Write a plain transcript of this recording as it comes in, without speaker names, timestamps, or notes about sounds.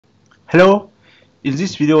Hello, in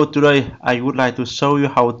this video today I would like to show you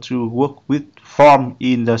how to work with form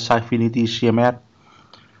in the Sitefinity CMS.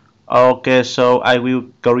 Okay, so I will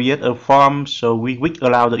create a form so we will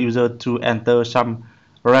allow the user to enter some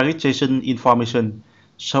registration information.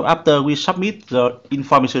 So after we submit the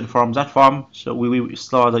information from that form, so we will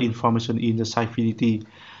store the information in the Sitefinity.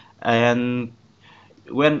 And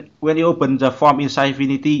when you open the form in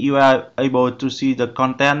Sitefinity, you are able to see the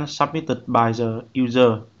content submitted by the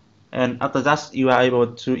user. And after that, you are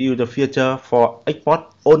able to use the feature for export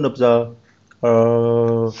all of the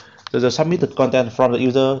submitted content from the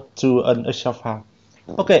user to an Excel file.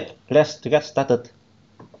 Okay, let's get started.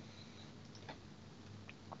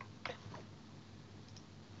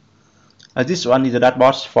 This one is the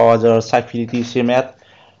dashboard for the Sitefinity CMS.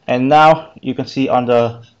 And now you can see on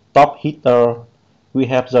the top header, we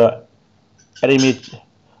have the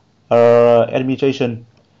administration.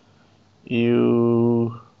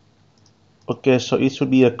 Okay, so it should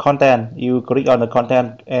be a content. You click on the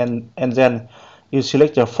content and then you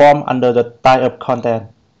select the form under the type of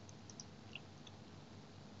content.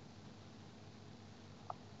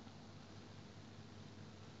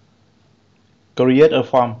 Create a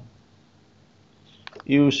form.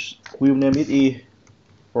 We'll name it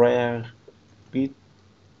a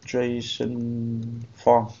registration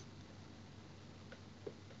form.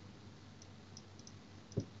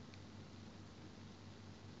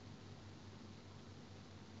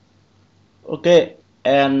 Okay,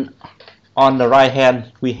 and on the right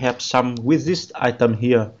hand we have some widgets item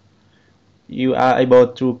here. You are able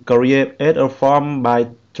to create a form by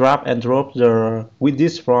drag and drop the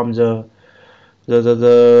widgets from the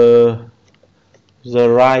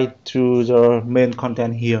right to the main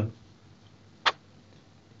content here.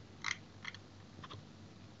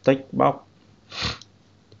 Text box.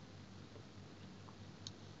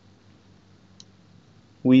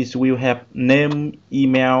 We will have name,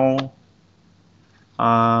 email,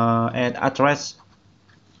 and address,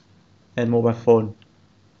 and mobile phone.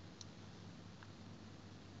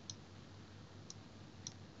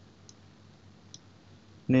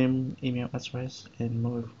 Name, email, address, and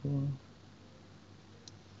mobile phone.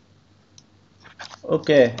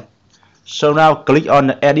 Okay, so now click on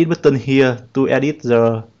the edit button here to edit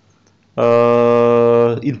the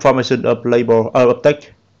information of label of text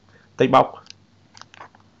box.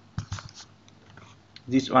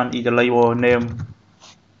 This one is the label name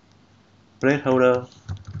placeholder.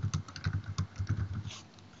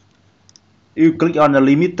 You click on the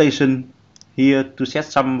limitation here to set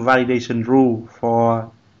some validation rule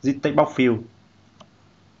for this text box field.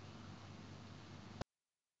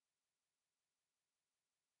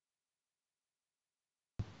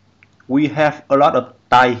 We have a lot of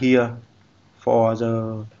type here for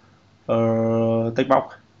the text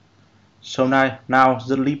box. So now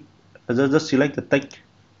just select the text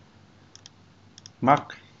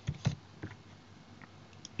mark,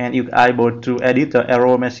 and if able to edit the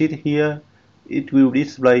error message here, it will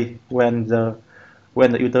display when the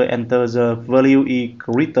user enters the value is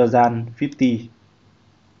greater than 50.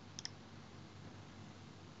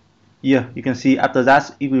 Yeah, you can see after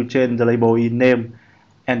that it will change the label in name,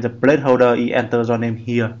 and the placeholder is enters your name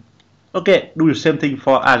here. Okay, do the same thing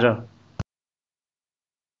for other.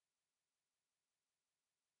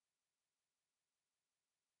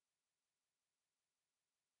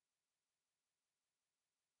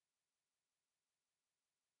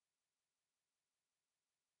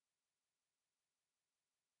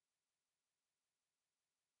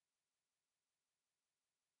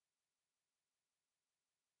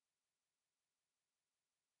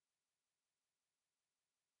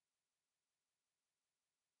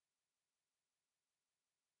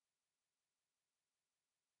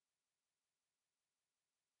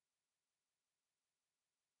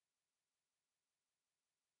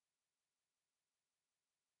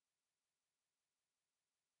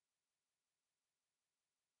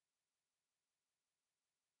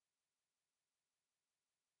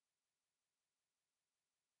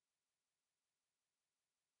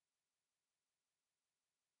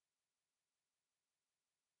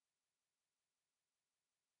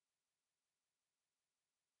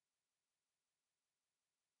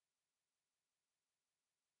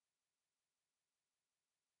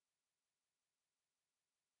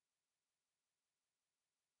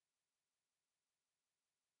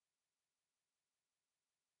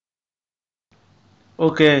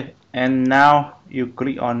 Okay, and now you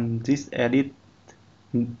click on this edit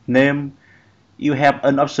name. You have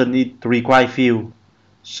an option is required field.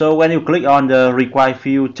 So when you click on the required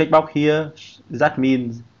field checkbox here, that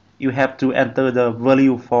means you have to enter the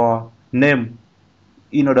value for name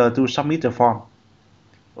in order to submit the form.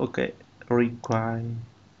 Okay, require.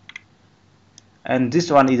 And this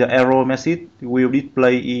one is the error message will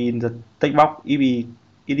display in the text box if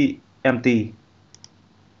it is empty.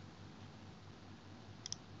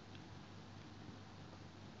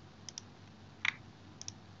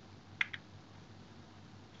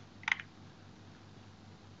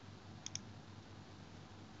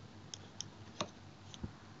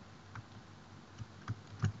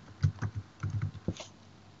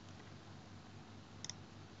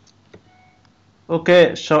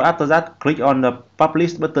 Okay, so after that, click on the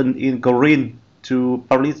publish button in green to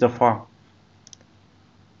publish the form.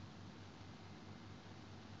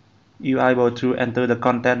 You are able to enter the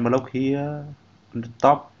content block here on the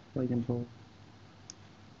top, for example.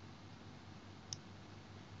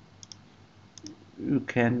 You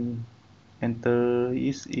can enter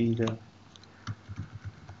is either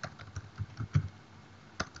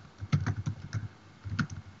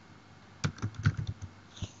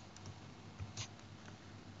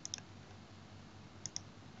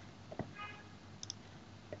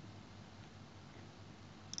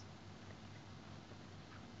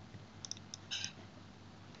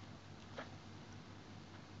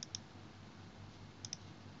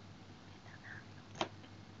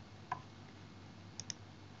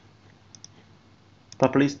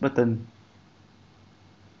publish button.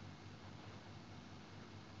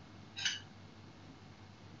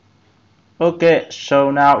 Okay, so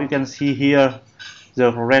now you can see here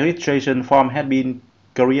the registration form has been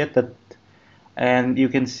created, and you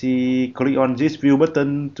can see click on this view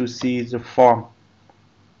button to see the form.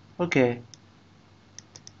 Okay,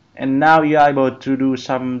 and now you are able to do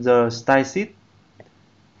some the style sheet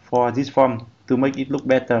for this form to make it look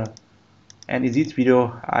better. And in this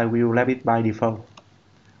video, I will wrap it by default.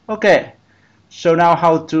 Okay, so now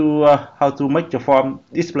how to make the form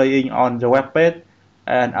displaying on the web page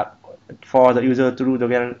and for the user to do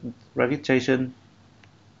the registration.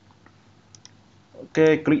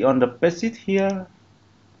 Okay, click on the page here.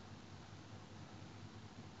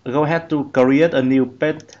 Go ahead to create a new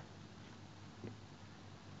page.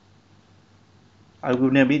 I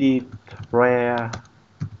will name it rare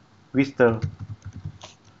visitor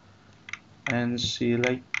and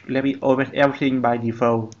select. Let me open everything by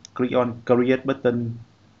default. Click on create button.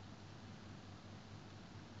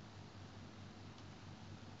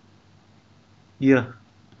 Here.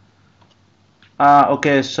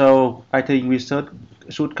 Okay, so I think we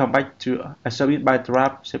should come back to submit by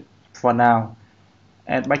draft for now,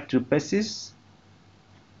 and back to pages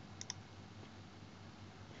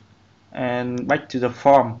and back to the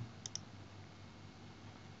form.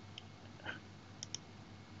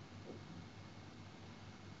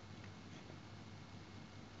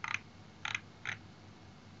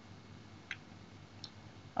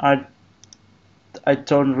 I I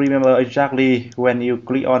don't remember exactly when you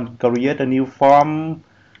click on create a new form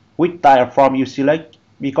which type of form you select,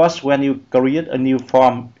 because when you create a new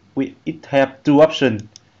form it have two options.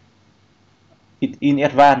 It in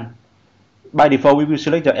advance. By default we will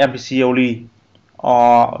select the MVC only,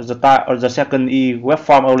 or the type or the second web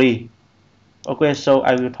form only. Okay, so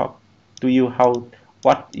I will talk to you how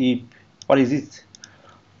what is it.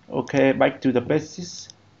 Okay, back to the basis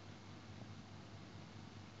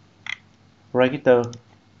register.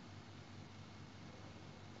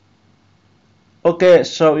 Okay,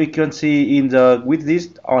 so you can see in the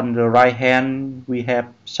widget on the right hand we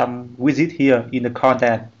have some widget here in the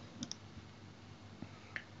content.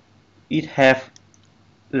 It have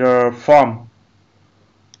the form.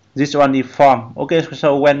 This one is form. Okay,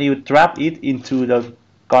 so when you drop it into the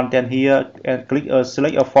content here and click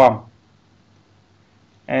select a form,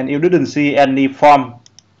 and you didn't see any form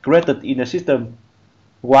created in the system.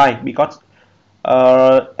 Why? Because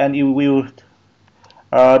and you will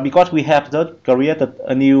because we have not created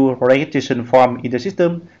a new registration form in the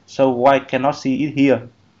system, so why cannot see it here?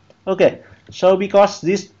 Okay, so because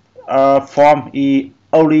this form is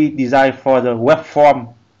only designed for the web form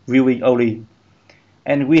viewing only,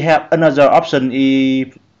 and we have another option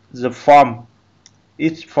if the form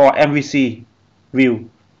is for MVC view.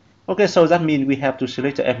 Okay, so that means we have to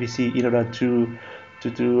select the MVC in order to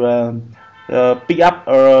pick up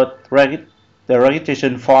the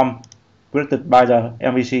registration form created by the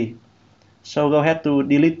MVC. So go ahead to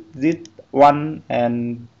delete this one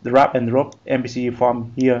and drag and drop MVC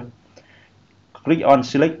form here. Click on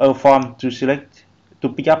select a form to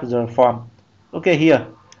pick up the form. Okay, here.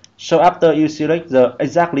 So after you select the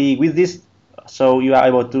exactly with this, so you are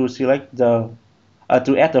able to select the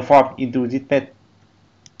to add the form into this page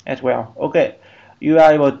as well. Okay, you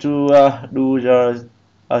are able to do the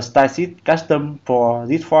style sheet custom for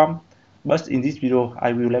this form, but in this video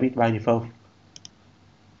I will leave it by default.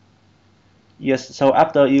 Yes, so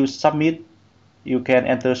after you submit, you can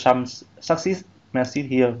enter some success message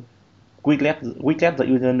here. We let the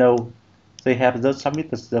user know they have just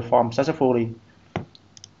submitted the form successfully.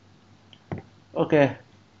 Okay.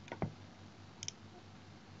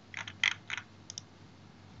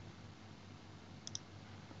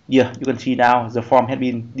 Yeah, you can see now the form has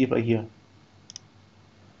been displayed here.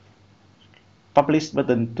 Publish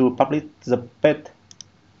button to publish the page.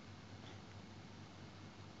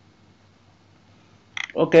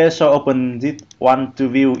 Okay, so open this one to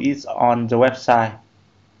view it on the website.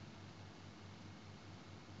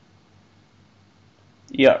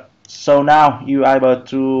 Yeah, so now you are able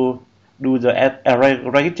to do the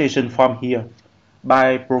registration form here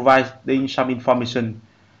by providing some information.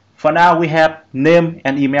 For now, we have name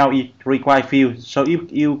and email required field. So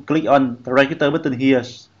if you click on the register button here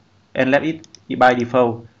and left it by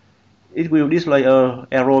default, it will display a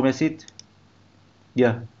error message.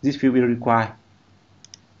 Yeah, this field will require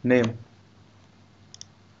name.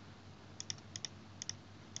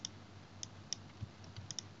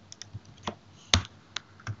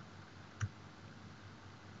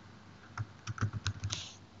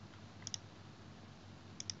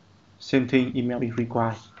 Same thing, email is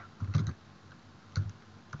required.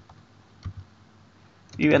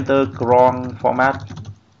 You enter wrong format,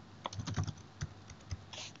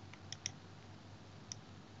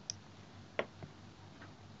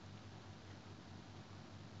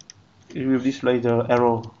 it will display the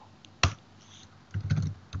error.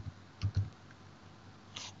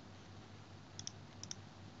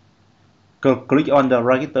 Click on the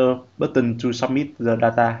register button to submit the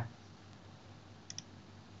data.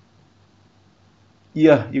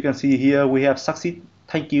 Yeah, you can see here we have succeed.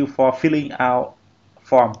 Thank you for filling out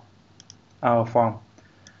our form.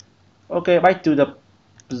 Okay, back to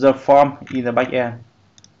the form in the back end.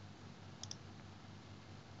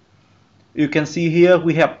 You can see here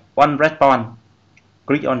we have one response.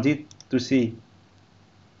 Click on it to see.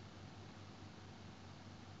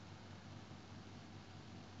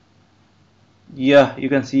 Yeah, you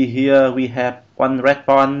can see here we have one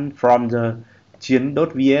response from the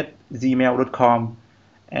gmail.com,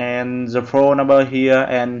 and the phone number here,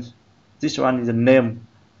 and this one is the name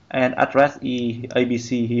and address is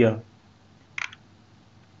ABC here.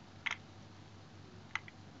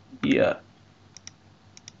 Yeah.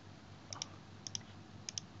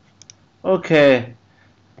 Okay.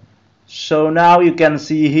 So now you can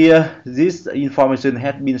see here this information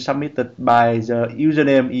has been submitted by the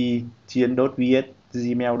username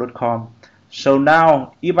gmail.com. So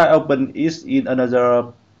now if I open it in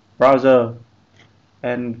another browser,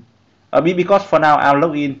 and because for now I'll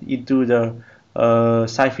log in into the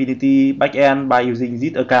Sitefinity backend by using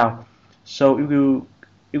this account, so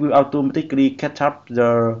it will automatically catch up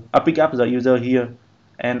the pick up the user here,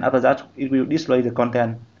 and after that it will display the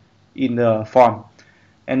content in the form.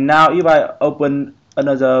 And now if I open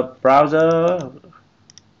another browser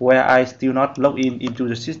where I still not log in into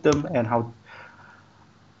the system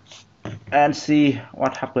and see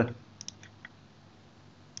what happened.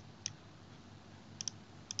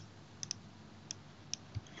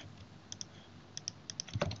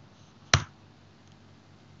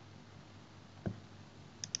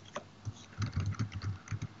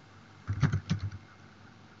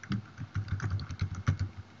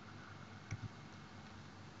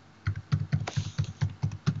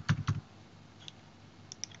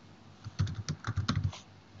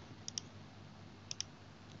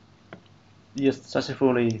 Yes,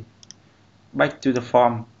 successfully. Back to the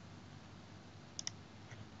form.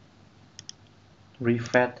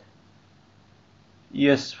 Refresh.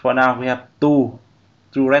 Yes, for now we have two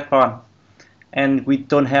response, and we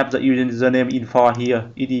don't have the username info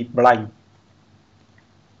here. It is blank.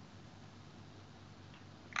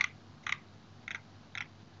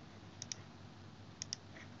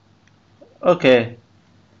 Okay,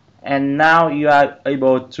 and now you are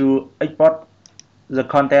able to export the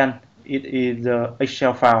content. It is the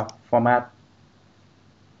Excel file format.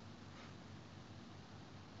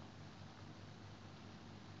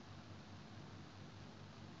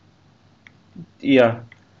 Here,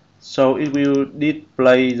 so it will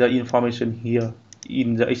display the information here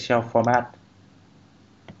in the Excel format.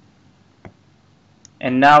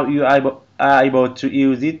 And now you are able to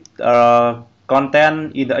use it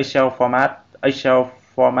content in the Excel format,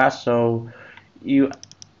 so you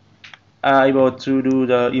are able to do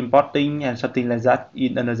the importing and something like that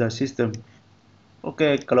in another system.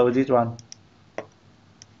 Okay, close this one.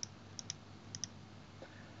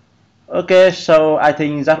 Okay, so I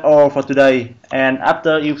think that's all for today. And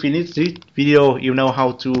after you finish this video, you know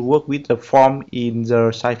how to work with the form in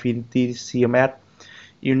the Sitefinity CMS.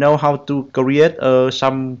 you know how to create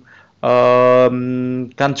some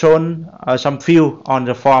control, some field on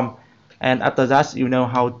the form, and after that you know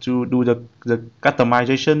how to do the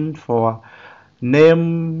customization for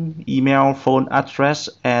name, email, phone address,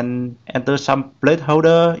 and enter some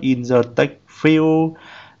placeholder in the text field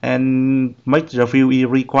and make the field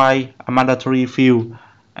require a mandatory field.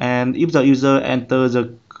 And if the user enter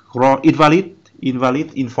the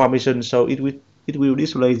invalid information, so it will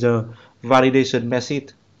display the validation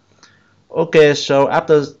message. Okay, so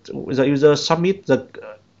after the user submit the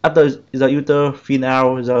after the user fill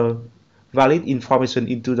out the valid information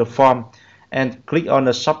into the form and click on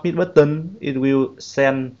the submit button, it will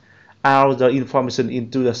send out the information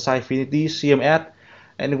into the Sitefinity CMS.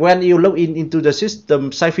 And when you log in into the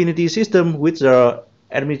system, Sitefinity system with the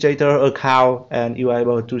administrator account, and you are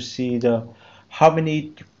able to see the how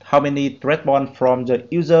many response from the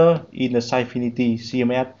user in the Sitefinity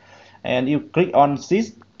CMS. And you click on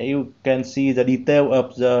this, you can see the detail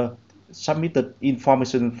of the submitted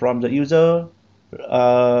information from the user,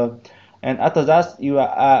 uh, and after that you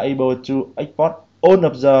are able to export all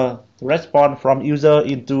of the response from user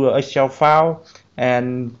into an Excel file,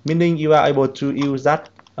 and meaning you are able to use that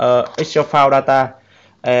Excel file data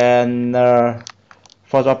and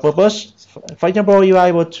for the purpose. For example, you are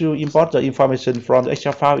able to import the information from the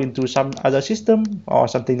Excel file into some other system or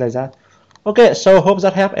something like that. Okay, so hope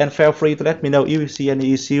that helped, and feel free to let me know if you see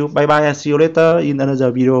any issue. Bye bye and see you later in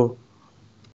another video.